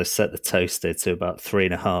toast is I set the toaster to about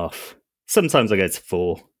 3.5. Sometimes I go to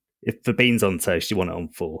 4. If the beans on toast, you want it on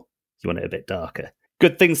 4. You want it a bit darker.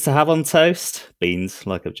 Good things to have on toast. Beans,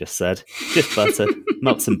 like I've just said. Just butter.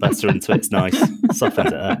 Melt some butter into it. It's nice.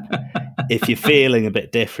 Softens it up. If you're feeling a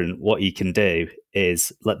bit different, what you can do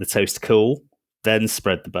is let the toast cool, then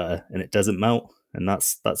spread the butter, and it doesn't melt. And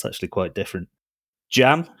that's actually quite different.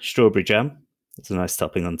 Jam, strawberry jam. It's a nice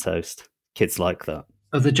topping on toast. Kids like that.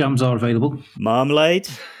 Other jams are available. Marmalade.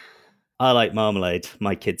 I like marmalade.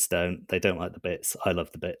 My kids don't. They don't like the bits. I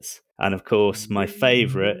love the bits. And of course, my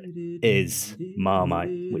favourite is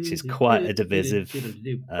Marmite, which is quite a divisive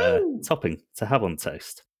topping to have on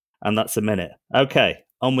toast. And that's a minute. Okay,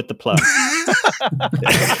 on with the plan.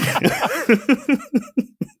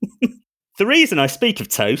 The reason I speak of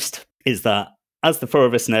toast is that, as the 4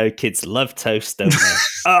 of us know, kids love toast, don't they?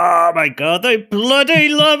 Oh my God, they bloody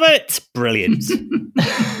love it! Brilliant.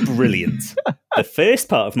 Brilliant. The first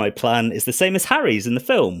part of my plan is the same as Harry's in the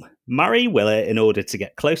film. Marry Willa in order to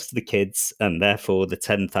get close to the kids and therefore the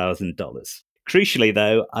 $10,000. Crucially,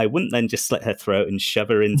 though, I wouldn't then just slit her throat and shove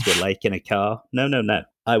her into a lake in a car. No.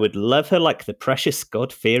 I would love her like the precious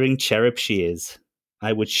God-fearing cherub she is.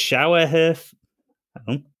 I would shower her...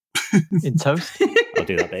 In toast? I'll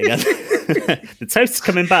do that bit again. The toast's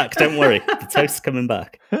coming back, don't worry. The toast's coming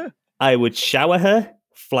back. I would shower her,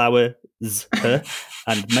 flowers her,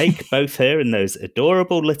 and make both her and those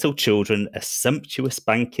adorable little children a sumptuous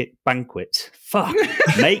banquet. Fuck.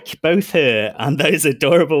 Make both her and those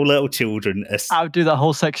adorable little children I would do that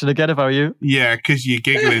whole section again if I were you. Yeah, because you're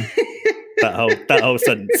giggling. That whole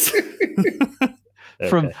sentence.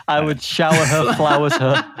 From Okay. I would shower her, flowers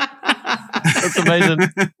her. That's amazing.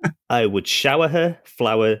 I would shower her,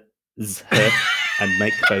 flowers her, and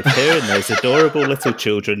make both her and those adorable little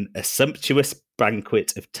children a sumptuous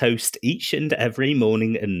banquet of toast each and every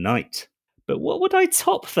morning and night. But what would I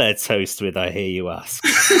top their toast with, I hear you ask?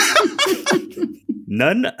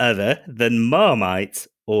 None other than Marmite,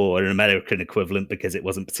 or an American equivalent because it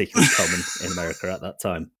wasn't particularly common in America at that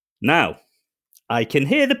time. Now, I can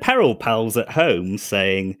hear the Peril Pals at home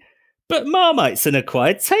saying, but Marmite's an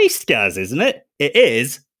acquired taste, Gaz, isn't it? It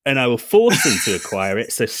is, and I will force them to acquire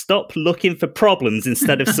it, so stop looking for problems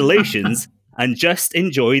instead of solutions and just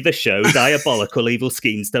enjoy the show Diabolical Evil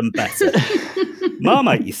Schemes Done Better.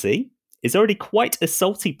 Marmite, you see, is already quite a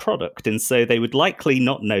salty product, and so they would likely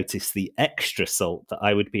not notice the extra salt that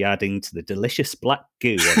I would be adding to the delicious black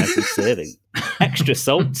goo on every serving. Extra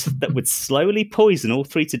salt that would slowly poison all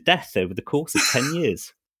three to death over the course of 10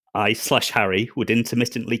 years. I/Harry would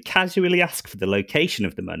intermittently casually ask for the location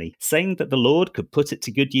of the money, saying that the Lord could put it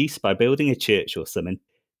to good use by building a church or something.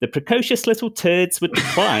 The precocious little turds would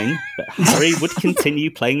decline, but Harry would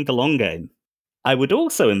continue playing the long game. I would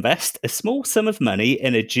also invest a small sum of money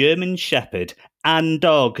in a German Shepherd and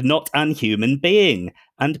dog, not an human being,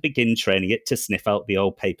 and begin training it to sniff out the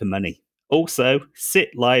old paper money. Also, sit,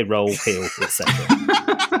 lie, roll, heel, etc.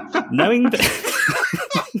 Knowing that...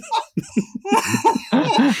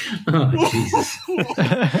 Oh, Jesus.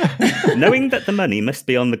 Knowing that the money must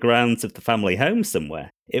be on the grounds of the family home somewhere,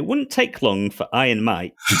 it wouldn't take long for Iron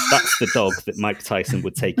Mike, that's the dog that Mike Tyson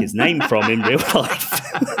would take his name from in real life.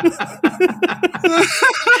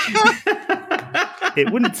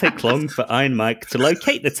 It wouldn't take long for Iron Mike to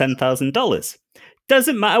locate the $10,000.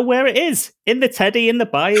 Doesn't matter where it is. In the teddy, in the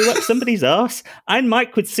bayou, up somebody's arse. Iron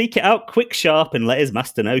Mike would seek it out quick sharp and let his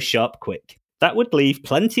master know sharp quick. That would leave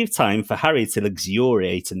plenty of time for Harry to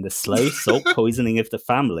luxuriate in the slow salt poisoning of the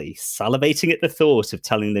family, salivating at the thought of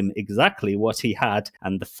telling them exactly what he had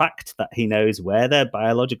and the fact that he knows where their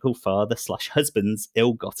biological father/husband's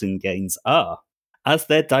ill-gotten gains are. As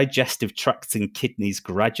their digestive tracts and kidneys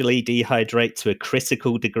gradually dehydrate to a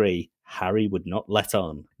critical degree, Harry would not let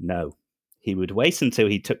on. No. He would wait until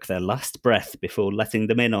he took their last breath before letting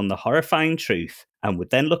them in on the horrifying truth, and would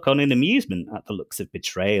then look on in amusement at the looks of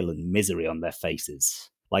betrayal and misery on their faces.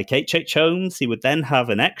 Like H.H. Holmes, he would then have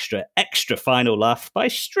an extra final laugh by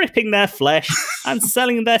stripping their flesh and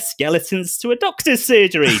selling their skeletons to a doctor's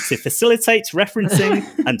surgery to facilitate referencing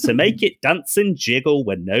and to make it dance and jiggle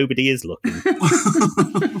when nobody is looking.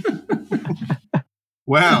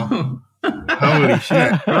 Wow. Holy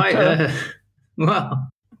shit. Right, well,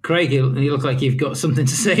 Craig, you look like you've got something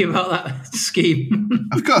to say about that scheme.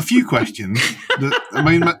 I've got a few questions. I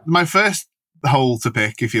mean, my first hole to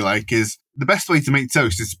pick, if you like, is the best way to make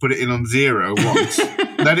toast is to put it in on 0 once,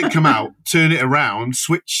 let it come out, turn it around,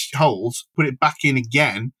 switch holes, put it back in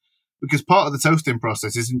again, because part of the toasting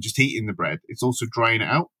process isn't just heating the bread, it's also drying it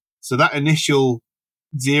out. So that initial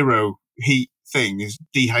 0 heat thing is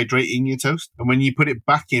dehydrating your toast. And when you put it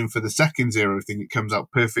back in for the second 0 thing, it comes out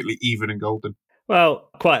perfectly even and golden. Well,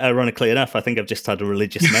 quite ironically enough, I think I've just had a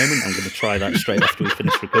religious moment. I'm going to try that straight after we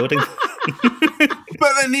finish recording.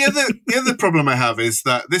 But then the other problem I have is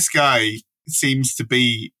that this guy seems to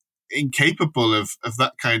be incapable of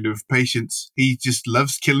that kind of patience. He just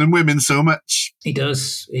loves killing women so much. He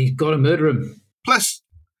does. He's got to murder him. Plus,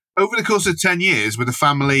 over the course of 10 years with a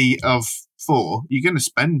family of 4, you're going to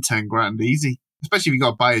spend 10 grand easy, especially if you've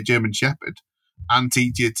got to buy a German Shepherd and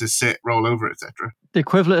teach you to sit, roll over, etc. The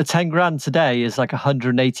equivalent of 10 grand today is like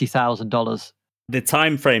 $180,000. The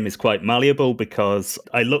time frame is quite malleable because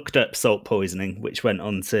I looked up salt poisoning, which went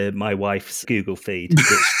onto my wife's Google feed, which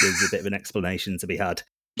there's a bit of an explanation to be had.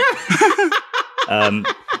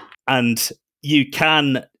 And you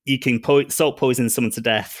can salt poison someone to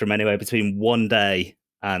death from anywhere between 1 day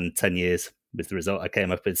and 10 years was the result I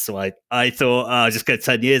came up with. So I thought, I'll just go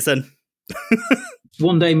 10 years then.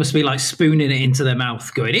 1 day must be like spooning it into their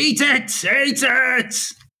mouth, going, eat it, eat it.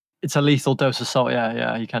 It's a lethal dose of salt.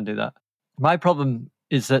 Yeah, you can do that. My problem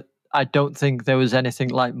is that I don't think there was anything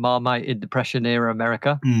like Marmite in Depression-era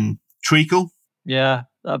America. Treacle? Yeah,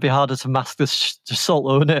 that'd be harder to mask the salt,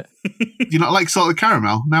 wouldn't it? Do you not like salted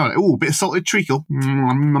caramel? Now, a bit of salted treacle.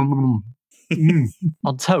 On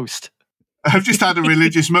toast? I've just had a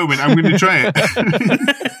religious moment. I'm going to try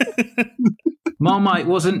it. Marmite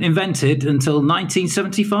wasn't invented until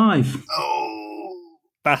 1975. Oh.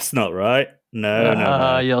 That's not right.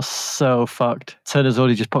 No. You're so fucked. Turner's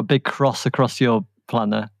already just put a big cross across your plan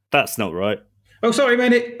there. That's not right. Oh, sorry,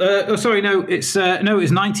 made it. No, it's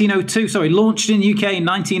 1902. Sorry, launched in UK in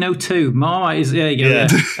 1902. Marmite is there. You go.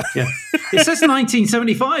 Yeah. It says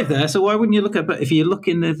 1975 there, so why wouldn't you look at? But if you look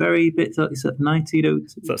in the very bit, it's at 1902.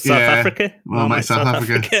 Is that South Africa? Marmite, South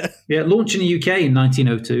Africa. Yeah, launched in the UK in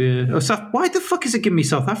 1902. Yeah. Oh, why the fuck is it giving me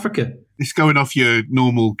South Africa? It's going off your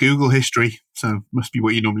normal Google history, so must be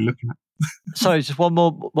what you're normally looking at. Sorry, just one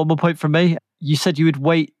more point from me. You said you would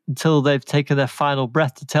wait until they've taken their final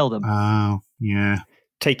breath to tell them. Oh, yeah.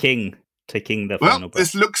 Taking the Well, final breath.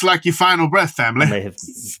 this looks like your final breath, family. And they have...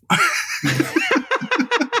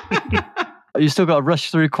 You still got to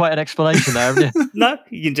rush through quite an explanation there, haven't you? No,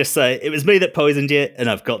 you can just say, it was me that poisoned you, and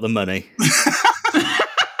I've got the money.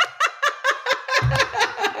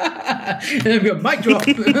 And then we've got mic drop.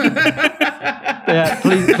 Yeah,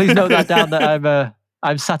 please note that down that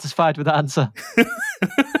I'm satisfied with the answer.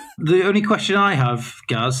 The only question I have,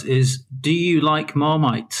 Gaz, is do you like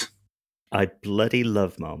Marmite? I bloody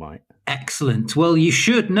love Marmite. Excellent. Well, you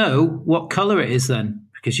should know what colour it is then,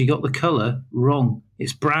 because you got the colour wrong.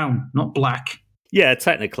 It's brown, not black. Yeah,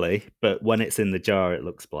 technically, but when it's in the jar, it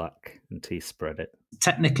looks black until you spread it.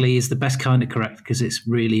 Technically is the best kind of correct, because it's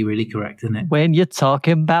really, really correct, isn't it? When you're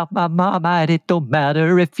talking about my Marmite, it don't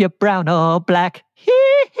matter if you're brown or black.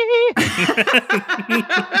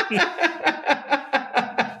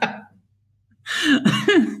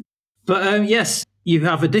 But yes, you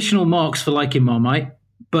have additional marks for liking Marmite,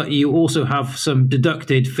 but you also have some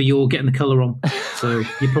deducted for your getting the colour wrong. So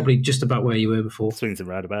you're probably just about where you were before. Swings and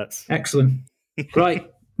roundabouts. Excellent. Right,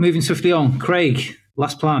 moving swiftly on. Craig,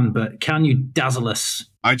 last plan, but can you dazzle us?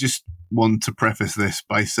 I just want to preface this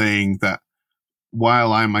by saying that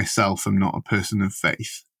while I myself am not a person of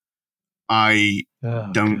faith, I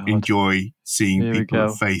don't enjoy seeing Here we people go.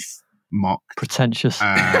 of faith mocked. Pretentious.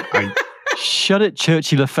 Shut it,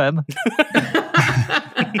 Churchy Lefemme.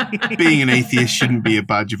 Being an atheist shouldn't be a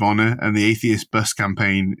badge of honour, and the Atheist Bus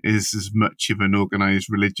campaign is as much of an organised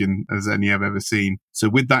religion as any I've ever seen. So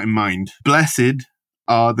with that in mind, blessed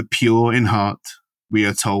are the pure in heart, we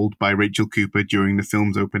are told by Rachel Cooper during the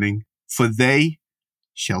film's opening, for they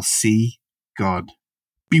shall see God.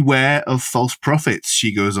 Beware of false prophets,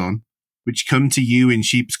 she goes on, which come to you in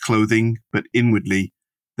sheep's clothing, but inwardly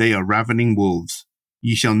they are ravening wolves.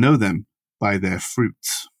 Ye shall know them by their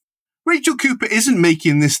fruits. Rachel Cooper isn't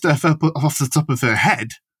making this stuff up off the top of her head.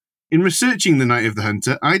 In researching The Night of the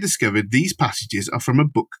Hunter, I discovered these passages are from a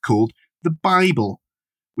book called The Bible,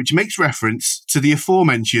 which makes reference to the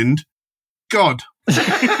aforementioned God. In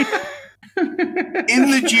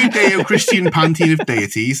the Judeo-Christian pantheon of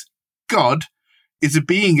deities, God is a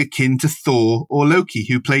being akin to Thor or Loki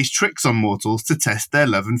who plays tricks on mortals to test their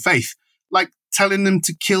love and faith, like telling them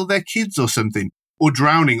to kill their kids or something, or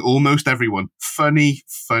drowning almost everyone. Funny,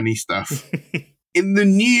 funny stuff. In the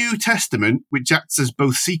New Testament, which acts as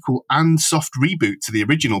both sequel and soft reboot to the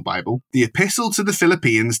original Bible, the Epistle to the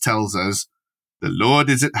Philippians tells us, "The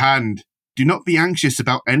Lord is at hand. Do not be anxious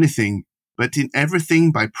about anything, but in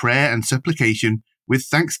everything by prayer and supplication, with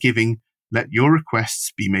thanksgiving, let your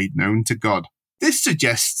requests be made known to God." This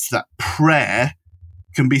suggests that prayer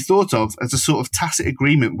can be thought of as a sort of tacit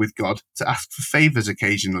agreement with God to ask for favours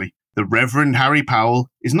occasionally. The Reverend Harry Powell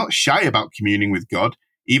is not shy about communing with God,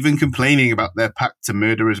 even complaining about their pact to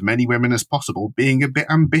murder as many women as possible being a bit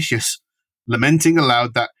ambitious, lamenting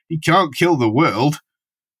aloud that he can't kill the world,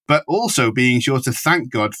 but also being sure to thank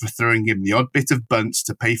God for throwing him the odd bit of bunts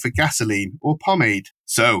to pay for gasoline or pomade.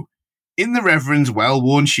 So, in the Reverend's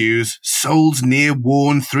well-worn shoes, souls near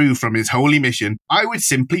worn through from his holy mission, I would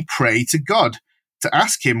simply pray to God to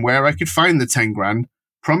ask him where I could find the 10 grand,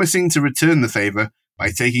 promising to return the favour by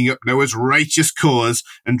taking up Noah's righteous cause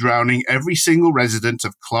and drowning every single resident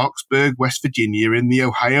of Clarksburg, West Virginia in the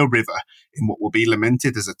Ohio River in what will be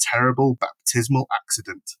lamented as a terrible baptismal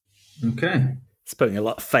accident. Okay. It's putting a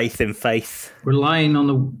lot of faith in faith. Relying on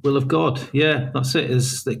the will of God. Yeah, that's it.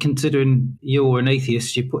 Is that considering you're an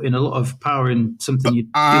atheist, you put in a lot of power in something you do.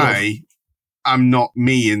 I am not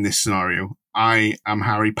me in this scenario. I am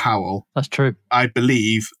Harry Powell. That's true. I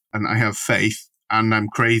believe and I have faith and I'm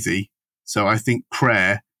crazy. So I think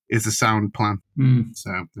prayer is a sound plan.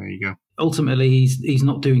 So there you go. Ultimately, he's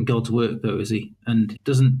not doing God's work, though, is he? And it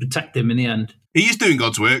doesn't protect him in the end. He is doing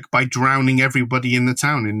God's work by drowning everybody in the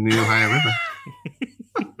town in the Ohio River.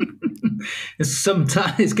 It's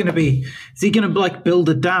going to be... Is he going to build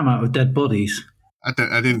a dam out of dead bodies? I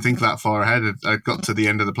didn't think that far ahead. I got to the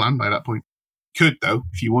end of the plan by that point. Could, though,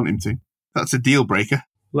 if you want him to. That's a deal breaker.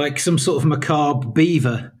 Like some sort of macabre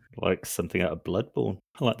beaver. Like something out of Bloodborne.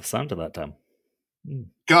 I like the sound of that, damn.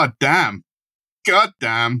 God damn. God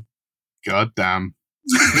damn. God damn.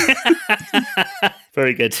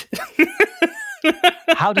 Very good.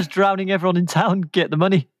 How does drowning everyone in town get the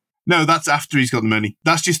money? No, that's after he's got the money.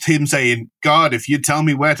 That's just him saying, God, if you tell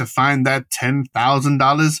me where to find that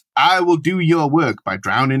 $10,000, I will do your work by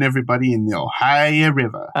drowning everybody in the Ohio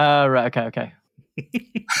River. Right, okay.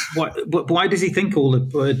 Why does he think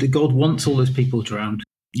God wants all those people drowned?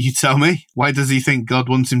 You tell me. Why does he think God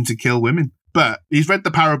wants him to kill women? But he's read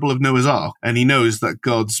the parable of Noah's Ark, and he knows that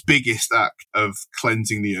God's biggest act of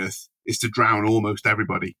cleansing the earth is to drown almost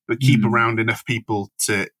everybody, but keep around enough people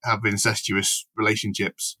to have incestuous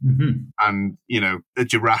relationships. Mm-hmm. And, a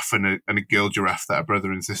giraffe and a girl giraffe that are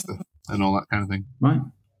brother and sister and all that kind of thing. Right.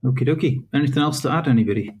 Okie dokie. Anything else to add,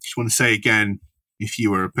 anybody? Just want to say again, if you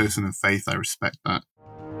were a person of faith, I respect that.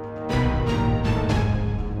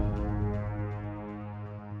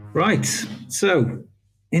 Right. So,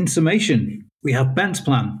 in summation, we have Ben's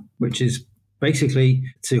plan, which is basically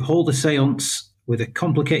to hold a seance with a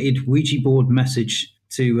complicated Ouija board message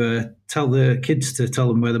to tell the kids to tell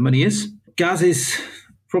them where the money is. Gaz's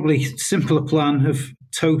probably simpler plan of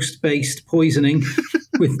toast-based poisoning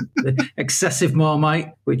with excessive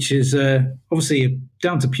Marmite, which is obviously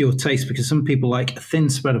down to pure taste, because some people like a thin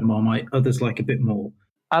spread of Marmite, others like a bit more.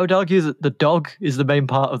 I would argue that the dog is the main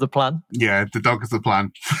part of the plan. Yeah, the dog is the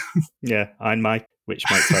plan. Yeah, I'm Mike, which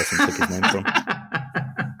Mike Tyson took his name from.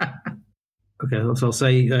 Okay, so I'll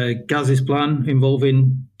say Gaz's plan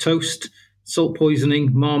involving toast, salt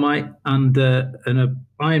poisoning, Marmite, and a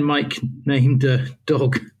Iron Mike named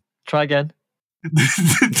dog. Try again.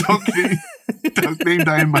 The dog named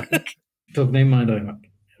Iron Mike. Dog named Iron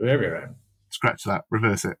Mike. Right. Scratch that.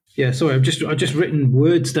 Reverse it. Yeah, sorry, I've just written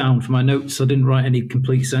words down for my notes. I didn't write any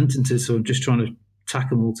complete sentences, so I'm just trying to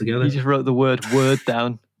tack them all together. You just wrote the word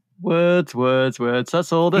down. Words.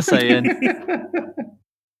 That's all they're saying.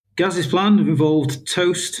 Gaz's plan involved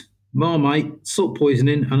toast, Marmite, salt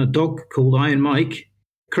poisoning, and a dog called Iron Mike.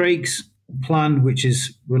 Craig's plan, which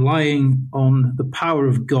is relying on the power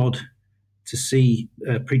of God to see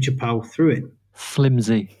Preacher Powell through it.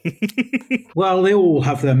 Flimsy. Well, they all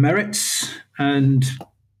have their merits, and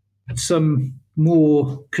some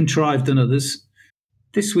more contrived than others.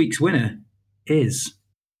 This week's winner is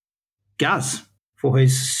Gaz for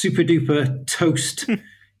his super duper toast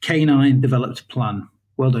canine developed plan.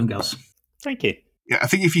 Well done, Gaz. Thank you. Yeah, I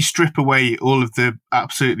think if you strip away all of the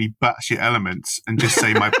absolutely batshit elements and just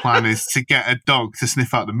say my plan is to get a dog to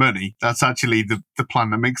sniff out the money, that's actually the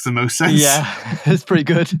plan that makes the most sense. Yeah, it's pretty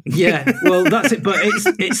good. Yeah, well, that's it. But it's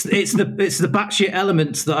the batshit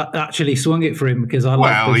elements that actually swung it for him, because I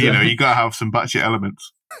like. Well, you got to have some batshit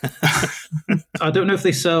elements. I don't know if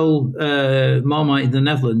they sell Marmite in the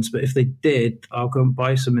Netherlands, but if they did, I'll go and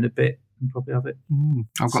buy some in a bit and probably have it.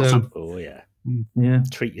 I've got some. Oh yeah. Yeah.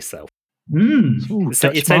 Treat yourself. Ooh,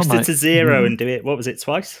 Set your toaster to 0 and do it. What was it,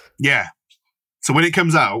 twice? Yeah. So when it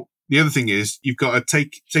comes out, the other thing is you've got to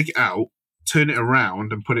take it out, turn it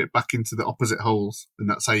around, and put it back into the opposite holes, and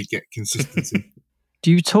that's how you get consistency.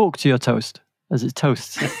 Do you talk to your toast as it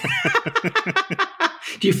toasts?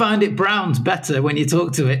 Do you find it browns better when you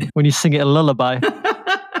talk to it? When you sing it a lullaby?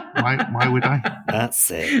 Why would I?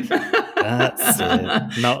 That's it.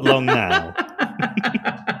 Not long now.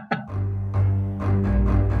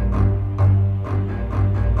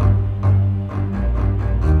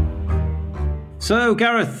 So,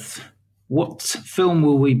 Gareth, what film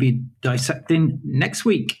will we be dissecting next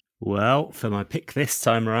week? Well, for my pick this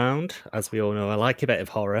time around, as we all know, I like a bit of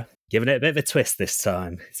horror. Giving it a bit of a twist this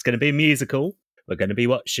time. It's going to be a musical. We're going to be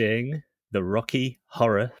watching the Rocky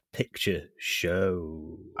Horror Picture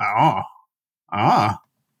Show. Yeah,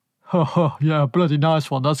 bloody nice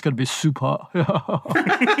one. That's going to be super.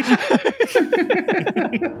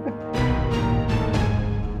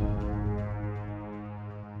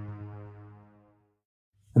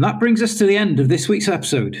 And that brings us to the end of this week's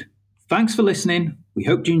episode. Thanks for listening. We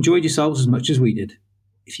hope you enjoyed yourselves as much as we did.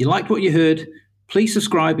 If you liked what you heard, please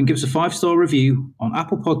subscribe and give us a 5-star review on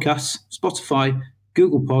Apple Podcasts, Spotify,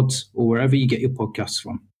 Google Pods, or wherever you get your podcasts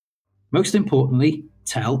from. Most importantly,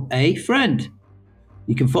 tell a friend.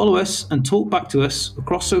 You can follow us and talk back to us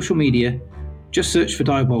across social media. Just search for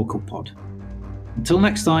Diabolical Pod. Until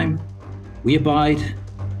next time, we abide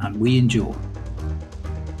and we endure.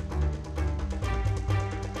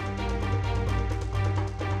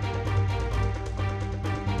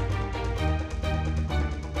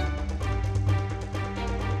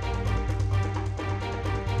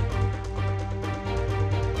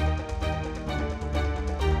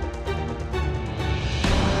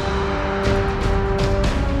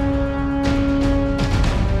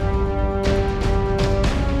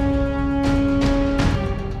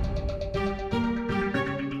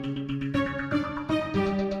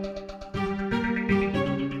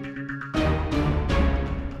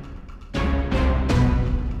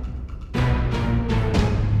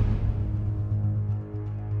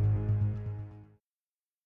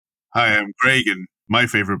 Hi, I'm Craig, and my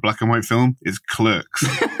favourite black and white film is Clerks.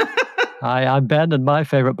 Hi, I'm Ben, and my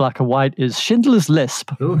favourite black and white is Schindler's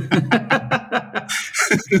Lisp.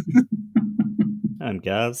 I'm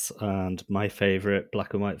Gaz, and my favourite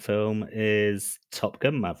black and white film is Top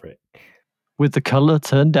Gun Maverick. With the colour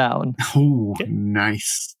turned down. Oh,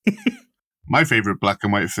 nice. My favourite black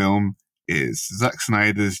and white film is Zack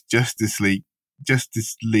Snyder's Justice League.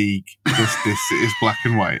 Justice is black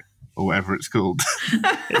and white, or whatever it's called.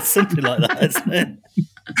 It's something like that, isn't it?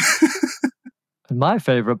 And my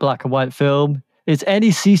favourite black and white film is any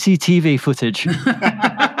CCTV footage.